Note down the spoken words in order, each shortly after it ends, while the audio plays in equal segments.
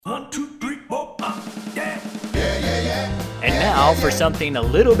Now for something a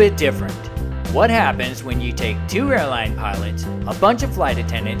little bit different. What happens when you take 2 airline pilots, a bunch of flight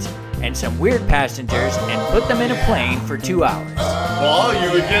attendants, and some weird passengers and put them in a plane for 2 hours? Well,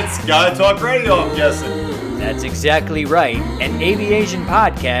 you would get Sky Talk Radio, I'm guessing. That's exactly right. An aviation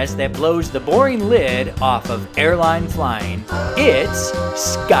podcast that blows the boring lid off of airline flying. It's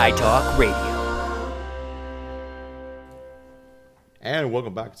Sky Talk Radio. And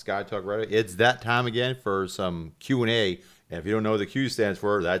welcome back to Sky Talk Radio. It's that time again for some Q&A. And if you don't know what the Q stands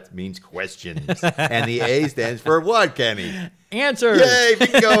for, that means questions. And the A stands for what, Kenny? Answers. Yay,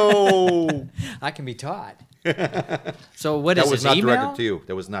 bingo! I can be taught. So what is this, That was not email? directed to you.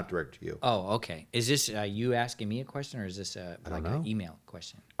 That was not directed to you. Oh, okay. Is this you asking me a question, or is this like an email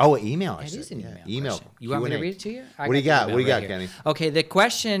question? Oh, an email. It is an email. Email. Question. You want me to read it to you? What do you got? the What do you email got, right here. Kenny? Okay, the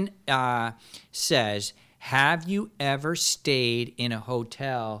question says, have you ever stayed in a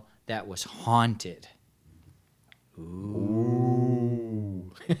hotel that was haunted?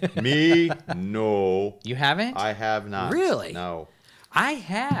 Ooh. Me? No. You haven't? I have not. Really? No. I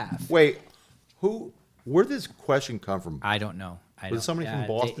have. Wait, where did this question come from? I don't know. Was it somebody from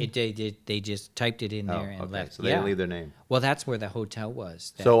Boston? They just typed it in there and okay. left. So they didn't leave their name. Well, that's where the hotel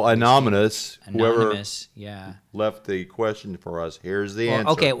was. So anonymous, Anonymous, yeah. left the question for us. Here's the answer.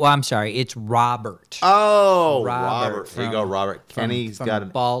 Okay, well, I'm sorry. It's Robert. Oh, Robert. There you go, from- Robert. Kenny's from got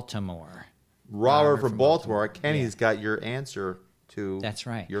it. Baltimore. Robert from Baltimore. Kenny's got your answer to That's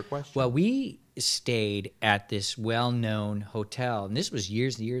right. your question. Well, we stayed at this well-known hotel, and this was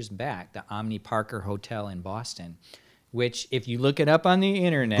years back, the Omni Parker Hotel in Boston, which, if you look it up on the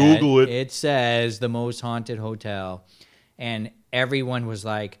internet, Google it. It says the most haunted hotel, and everyone was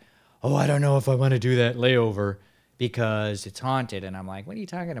like, "Oh, I don't know if I want to do that layover because it's haunted." And I'm like, "What are you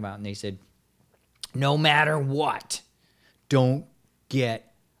talking about?" And they said, "No matter what, don't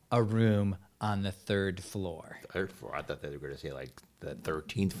get a room on the 3rd floor." I thought they were going to say like the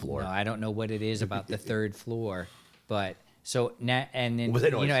 13th floor. No, I don't know what it is about the 3rd floor, but so now and then Was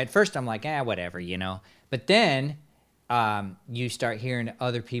it noise? at first I'm like, whatever, But then you start hearing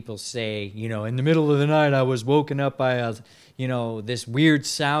other people say, in the middle of the night I was woken up by this weird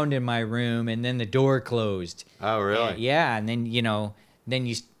sound in my room, and then the door closed. Oh, really? Yeah, and then then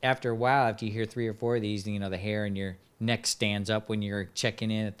you after a while, after you hear 3 or 4 of these, the hair in your neck stands up when you're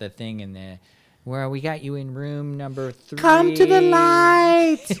checking in at the thing, and well, we got you in room number 3. Come to the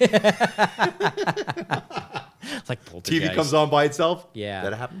light. It's like Poltergeist. TV comes on by itself? Yeah.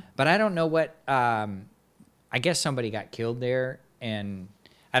 That happened? But I don't know what, I guess somebody got killed there, and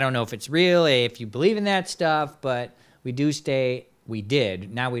I don't know if it's real, if you believe in that stuff, but we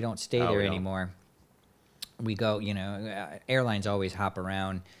did. Now we don't stay there we don't. anymore. We go, airlines always hop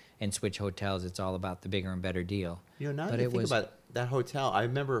around and switch hotels. It's all about the bigger and better deal. Now But that you it think was- about that hotel, I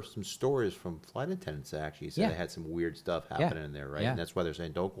remember some stories from flight attendants that actually said Yeah. they had some weird stuff happening in there, right? Yeah. And that's why they're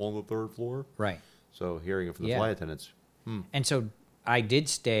saying don't go on the 3rd floor. Right. So hearing it from the Yeah. flight attendants. And so I did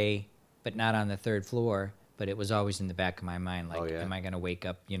stay, but not on the 3rd floor. But it was always in the back of my mind, like, Oh, yeah? am I going to wake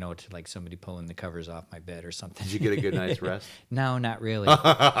up, to like somebody pulling the covers off my bed or something? Did you get a good night's rest? No, not really. See?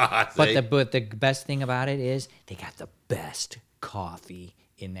 But the best thing about it is they got the best coffee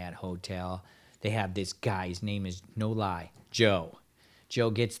in that hotel. They have this guy. His name is, no lie, Joe.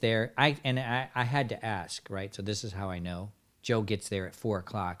 Joe gets there. I had to ask, right? So this is how I know. Joe gets there at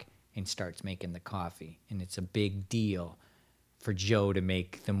 4:00 and starts making the coffee, and it's a big deal for Joe to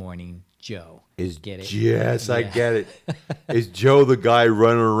make the morning Joe. Get it? Yes, I Yeah. get it. Is Joe the guy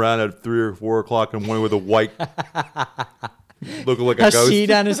running around at 3 or 4 o'clock in the morning with a white, looking like a ghost?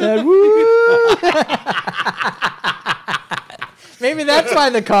 Seed on his head. Woo! Maybe that's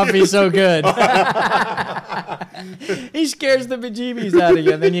why the coffee's so good. He scares the bejeebies out of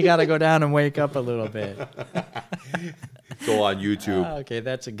you, and then you got to go down and wake up a little bit. Go on YouTube. Okay,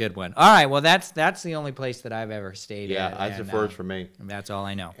 that's a good one. All right, well, that's the only place that I've ever stayed Yeah, at. that's the and, first for me. That's all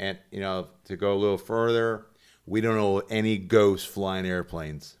I know. And, to go a little further, we don't know any ghosts flying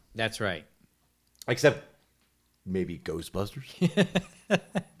airplanes. That's right. Except maybe Ghostbusters.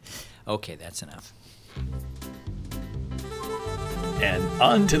 Okay, that's enough. And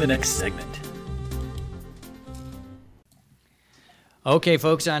on to the next segment. Okay,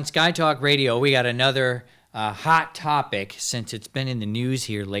 folks, on Sky Talk Radio, we got another hot topic since it's been in the news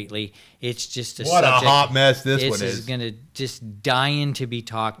here lately. It's just a What a subject. hot mess this This one is is. going to just dying to be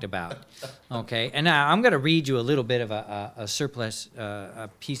talked about. Okay, and now I'm going to read you a little bit of a surplus, a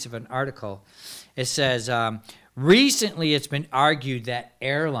piece of an article. It says, recently it's been argued that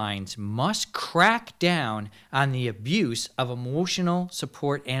airlines must crack down on the abuse of emotional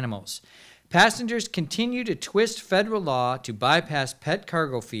support animals. Passengers continue to twist federal law to bypass pet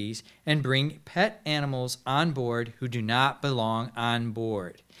cargo fees and bring pet animals on board who do not belong on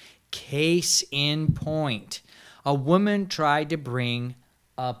board. Case in point, a woman tried to bring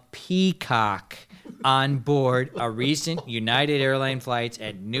a peacock on board a recent United Airlines flights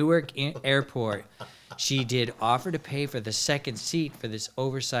at Newark Airport. She did offer to pay for the second seat for this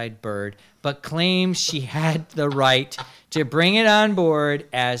oversized bird, but claims she had the right to bring it on board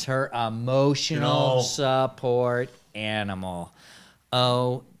as her emotional support animal.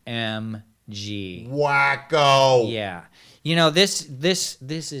 OMG. Wacko. Yeah. You know, this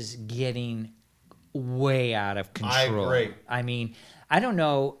is getting way out of control. I agree. I mean, I don't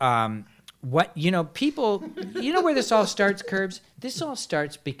know people, where this all starts, Curbs? This all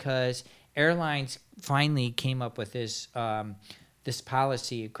starts because airlines finally came up with this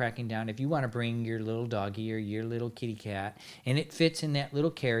policy of cracking down. If you want to bring your little doggy or your little kitty cat and it fits in that little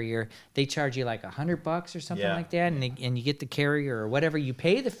carrier, they charge you like $100 or something like that, and you get the carrier or whatever. You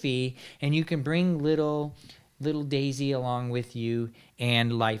pay the fee, and you can bring little Daisy along with you,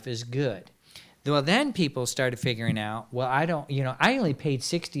 and life is good. Well, then people started figuring out, well, I only paid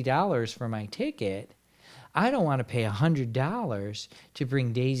 $60 for my ticket. I don't want to pay $100 to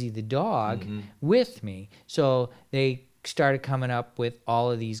bring Daisy the dog with me. So they started coming up with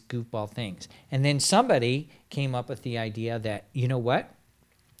all of these goofball things. And then somebody came up with the idea that, you know what?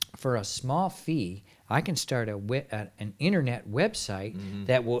 For a small fee, I can start an internet website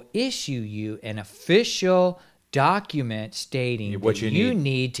that will issue you an official document stating what you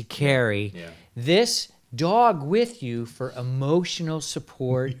need to carry this dog with you for emotional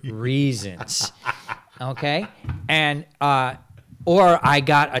support reasons. Okay? And or I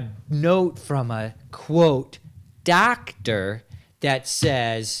got a note from a quote doctor that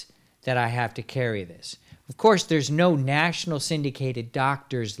says that I have to carry this. Of course, there's no national syndicated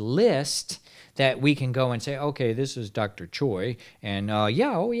doctors list that we can go and say, okay, this is Dr. Choi, and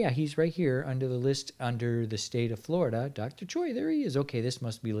he's right here under the list under the state of Florida. Dr. Choi, there he is. Okay, this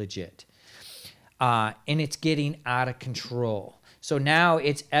must be legit. And it's getting out of control. So now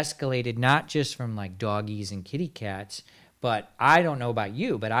it's escalated not just from like doggies and kitty cats, but I don't know about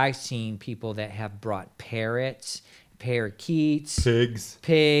you, but I've seen people that have brought parrots, parakeets,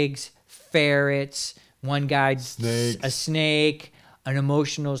 pigs, ferrets, one guy, a snake, an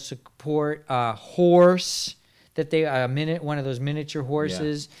emotional support horse that one of those miniature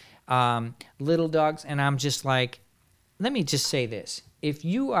horses, little dogs. And I'm just like, let me just say this. If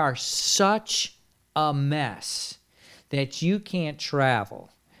you are such a mess that you can't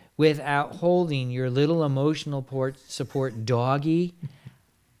travel without holding your little emotional support doggy,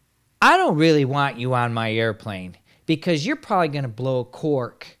 I don't really want you on my airplane because you're probably going to blow a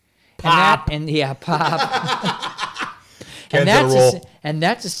cork. Pop. Pop. And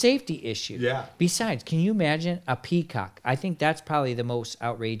that's a safety issue. Yeah. Besides, can you imagine a peacock? I think that's probably the most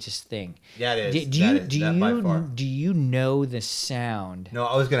outrageous thing. Yeah, it is. Do you know the sound? No,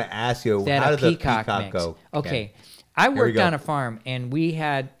 I was going to ask you, that how a did the peacock peacock makes? go? Okay. I worked on a farm, and we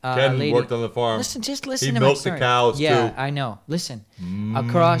had Ken a lady. worked on the farm. Listen, just listen he to my milked story. the cows, yeah, too. I know. Listen.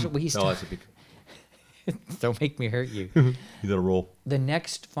 Across, we used No, to, that's a peacock. don't make me hurt you. He's on a roll. The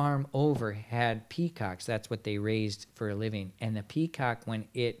next farm over had peacocks. That's what they raised for a living. And the peacock, when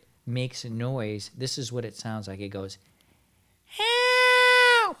it makes a noise, this is what it sounds like. It goes,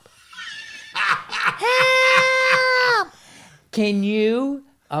 help! Help! Can you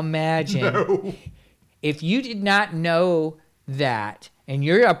imagine if you did not know that, and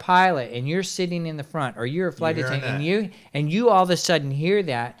you're a pilot and you're sitting in the front, or you're a flight attendant, and you all of a sudden hear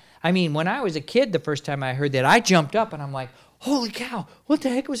that? I mean, when I was a kid, the first time I heard that, I jumped up and I'm like, holy cow, what the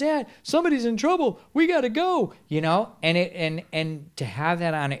heck was that? Somebody's in trouble. We got to go, and to have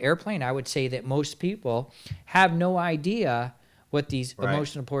that on an airplane, I would say that most people have no idea what these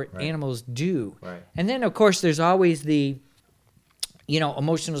emotional support animals do. Right. And then, of course, there's always the,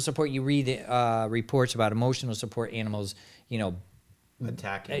 emotional support. You read the reports about emotional support animals,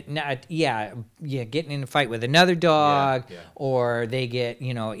 attacking. Getting in a fight with another dog, or they get,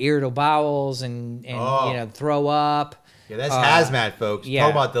 irritable bowels and throw up. Yeah, that's hazmat, folks. Yeah.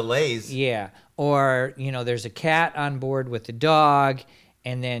 Talk about delays. Yeah. Or, there's a cat on board with the dog,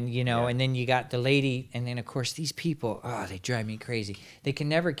 and then, and then you got the lady, and then, of course, these people, they drive me crazy. They can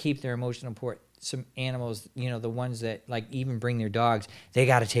never keep their emotional support. Some animals, the ones that like even bring their dogs, they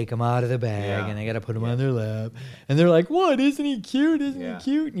got to take them out of the bag and they got to put them on their lap. And they're like, what? Isn't he cute? Isn't he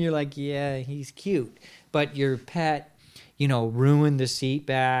cute? And you're like, yeah, he's cute. But your pet, ruined the seat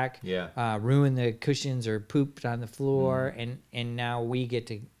back, ruined the cushions or pooped on the floor. And now we get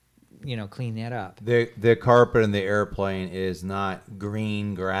to, clean that up. The carpet in the airplane is not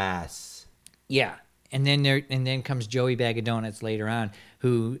green grass. Yeah. And then comes Joey Bag of Donuts later on,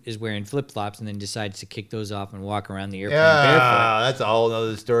 who is wearing flip-flops and then decides to kick those off and walk around the airplane barefoot. Yeah, that's a whole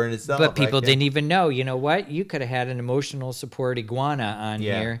other story in itself. But people didn't even know. You know what? You could have had an emotional support iguana on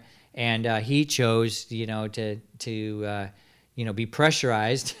here, and he chose, to be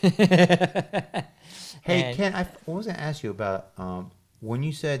pressurized. Hey, Ken, I was going to ask you about when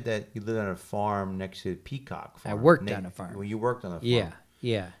you said that you lived on a farm next to the Peacock Farm. I worked on a farm. Well, you worked on a farm.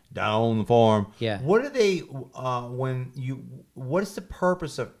 Yeah. Down on the farm. Yeah. What are they? What is the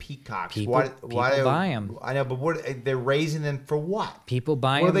purpose of peacocks? People why buy them. I know, but they're raising them for what? People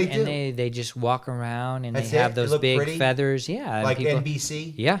buy What them do they do? and they just walk around and That's they have it? They those look big pretty? feathers. Yeah. Like people,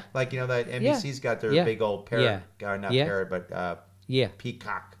 NBC? Yeah. Like that NBC's got their Yeah. big old parrot. Not Yeah. parrot, but Yeah.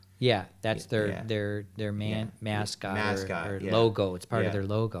 peacock. Yeah, that's their Yeah. mascot or yeah. logo. It's part of Yeah. their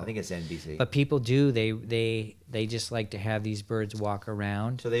logo. I think it's NBC. But people do. They just like to have these birds walk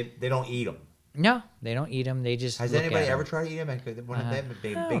around. So they don't eat them. No, they don't eat them. They just Has look anybody at 'em. ever tried to eat them? One of them,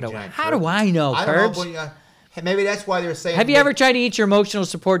 big giant. How do I know, I don't know, Curbs? but maybe that's why they're saying. Have you ever tried to eat your emotional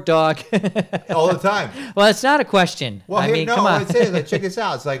support dog? all the time? Well, it's not a question. Well, I mean, no, come on. I'd say, like, check this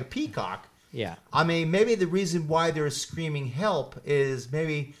out. It's like a peacock. Yeah. I mean, maybe the reason why they're screaming help is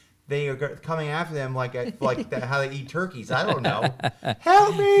maybe they are coming after them like how they eat turkeys. I don't know.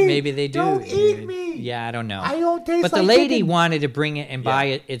 Help me! Maybe they do. Don't eat me. Yeah, I don't know. I don't taste But like the lady chicken. wanted to bring it and buy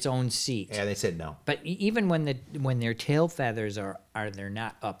it its own seat. Yeah, they said no. But even when their tail feathers are they're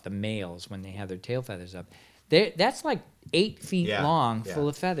not up, the males when they have their tail feathers up, that's like 8 feet long, full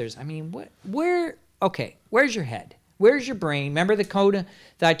of feathers. I mean, where's your head? Where's your brain? Remember the cone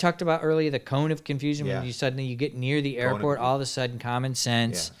that I talked about earlier, the cone of confusion, when you get near the airport, all of a sudden common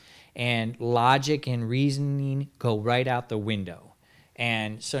sense and logic and reasoning go right out the window.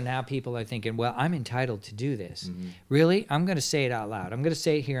 And so now people are thinking, well, I'm entitled to do this. Mm-hmm. Really? I'm going to say it out loud. I'm going to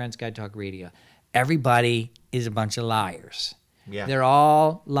say it here on Sky Talk Radio. Everybody is a bunch of liars. Yeah. They're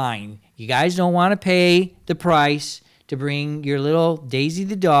all lying. You guys don't want to pay the price to bring your little Daisy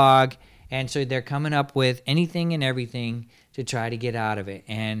the dog, and so they're coming up with anything and everything to try to get out of it.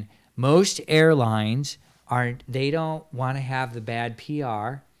 And most airlines they don't want to have the bad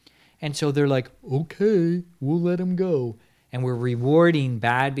PR, and so they're like, okay, we'll let them go. And we're rewarding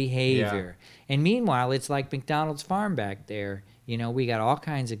bad behavior. Yeah. And meanwhile, it's like McDonald's farm back there. We got all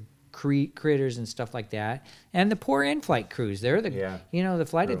kinds of critters and stuff like that. And the poor in-flight crews, they're the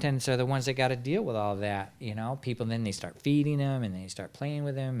flight attendants are the ones that got to deal with all of that. People, then they start feeding them and they start playing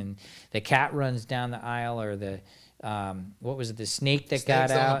with them. And the cat runs down the aisle, or the, what was it, the snake that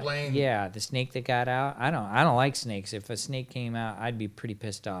got out? On the plane. Yeah, the snake that got out. I don't like snakes. If a snake came out, I'd be pretty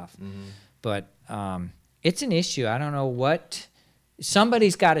pissed off. Mm-hmm. But it's an issue. I don't know what.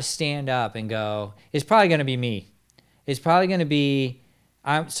 Somebody's got to stand up and go. It's probably going to be me. It's probably going to be.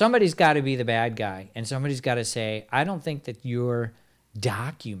 Somebody's got to be the bad guy, and somebody's got to say, I don't think that your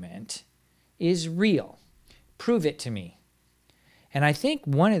document is real. Prove it to me. And I think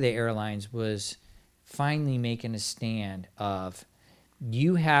one of the airlines was finally making a stand of,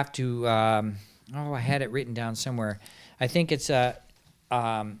 you have to, I had it written down somewhere. I think it's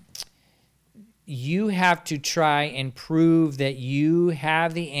you have to try and prove that you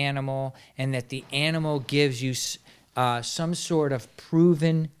have the animal and that the animal gives you some sort of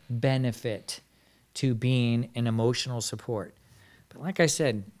proven benefit to being an emotional support. But like I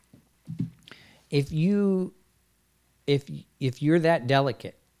said, if you're that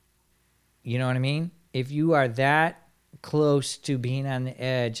delicate, you know what I mean? If you are that close to being on the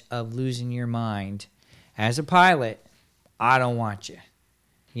edge of losing your mind as a pilot, I don't want you.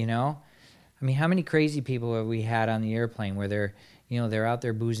 I mean, how many crazy people have we had on the airplane where they're out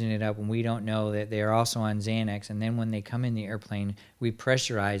there boozing it up and we don't know that they're also on Xanax, and then when they come in the airplane, we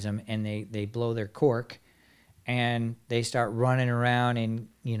pressurize them and they blow their cork and they start running around and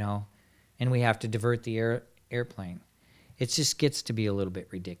we have to divert the airplane. It just gets to be a little bit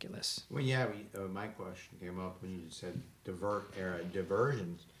ridiculous. Well, my question came up when you said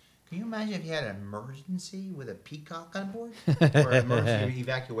diversions. Can you imagine if you had an emergency with a peacock on board? Or emergency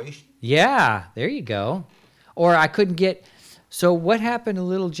evacuation? Yeah, there you go. Or I couldn't get... So what happened to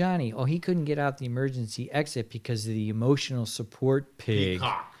little Johnny? Oh, he couldn't get out the emergency exit because of the emotional support pig.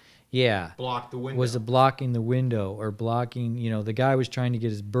 Peacock. Yeah. Blocked the window. Was blocking the window or blocking, the guy was trying to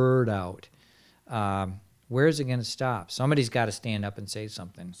get his bird out. Where is it going to stop? Somebody's got to stand up and say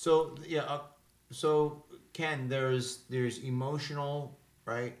something. So, so Ken, there's emotional,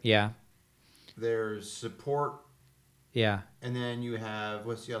 right? Yeah. There's support. Yeah. And then you have,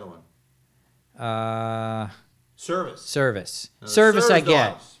 what's the other one? Service. Service, I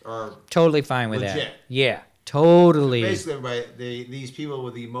get. Are totally fine with legit. that. Yeah, Totally. Basically, right? These people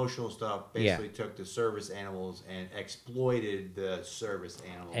with the emotional stuff basically took the service animals and exploited the service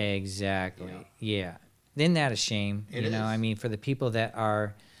animals. Exactly. Yeah. Isn't that a shame? It is. I mean, for the people that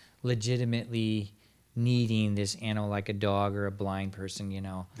are legitimately needing this animal like a dog or a blind person,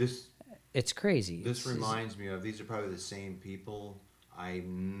 it's crazy. This reminds me of, these are probably the same people.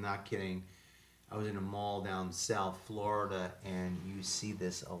 I'm not kidding. I was in a mall down South Florida, and you see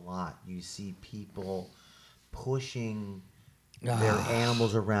this a lot. You see people pushing their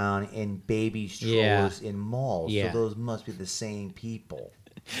animals around in baby strollers in malls. Yeah. So those must be the same people.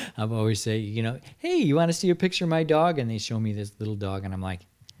 I've always say, hey, you want to see a picture of my dog? And they show me this little dog, and I'm like,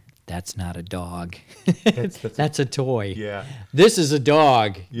 that's not a dog. That's a toy. Yeah. This is a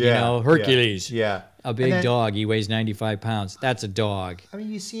dog. Yeah. Hercules. Yeah. A big dog. He weighs 95 pounds. That's a dog. I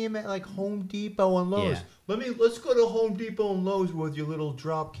mean, you see him at like Home Depot and Lowe's. Yeah. Let's go to Home Depot and Lowe's with your little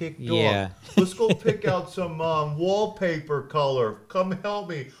drop kick dog. Yeah. Let's go pick out some wallpaper color. Come help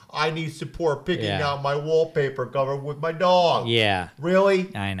me. I need support picking out my wallpaper cover with my dog. Yeah. Really?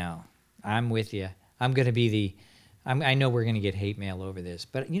 I know. I'm with you. I'm going to be I know we're going to get hate mail over this,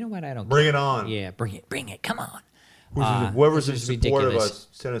 but you know what? I don't Bring care. it on. Yeah, bring it. Come on. Whoever's in this is support ridiculous. of us,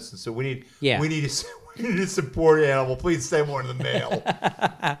 send us. So we need Yeah. a support animal. Please send one in the mail.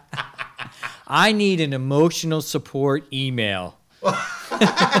 I need an emotional support email. There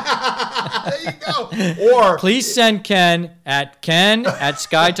you go. Or Please send Ken at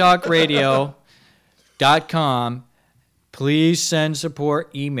skytalkradio.com. Please send support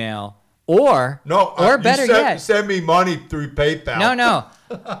email. Or better yet, send me money through PayPal. No,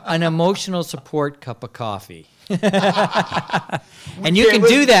 an emotional support cup of coffee. And you can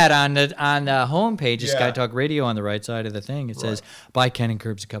do that on the homepage of Sky Talk Radio on the right side of the thing. It says, buy Ken and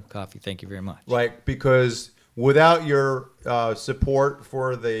Curbs a cup of coffee. Thank you very much. Right, because without your support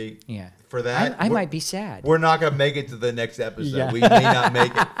for that, I might be sad. We're not going to make it to the next episode. Yeah. We may not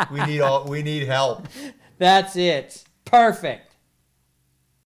make it. We need help. That's it. Perfect.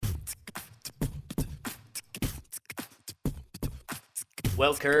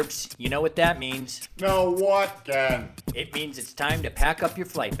 Well, Curbs, you know what that means. No, what, Ken? It means it's time to pack up your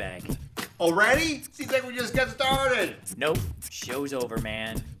flight bag. Already? Seems like we just got started. Nope, show's over,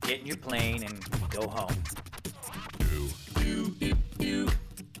 man. Get in your plane and go home.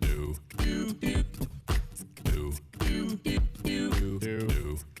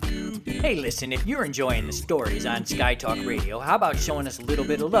 Hey, listen, if you're enjoying the stories on Sky Talk Radio, how about showing us a little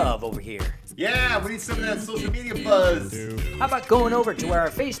bit of love over here? Yeah, we need some of that social media buzz. How about going over to our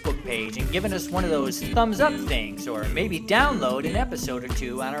Facebook page and giving us one of those thumbs up things, or maybe download an episode or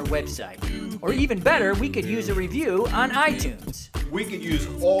two on our website? Or even better, we could use a review on iTunes. We could use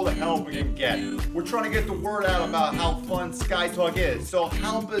all the help we can get. We're trying to get the word out about how fun Sky Talk is, so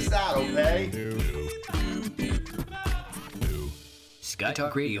help us out, okay? Sky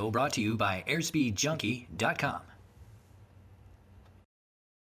Talk Radio brought to you by airspeedjunkie.com.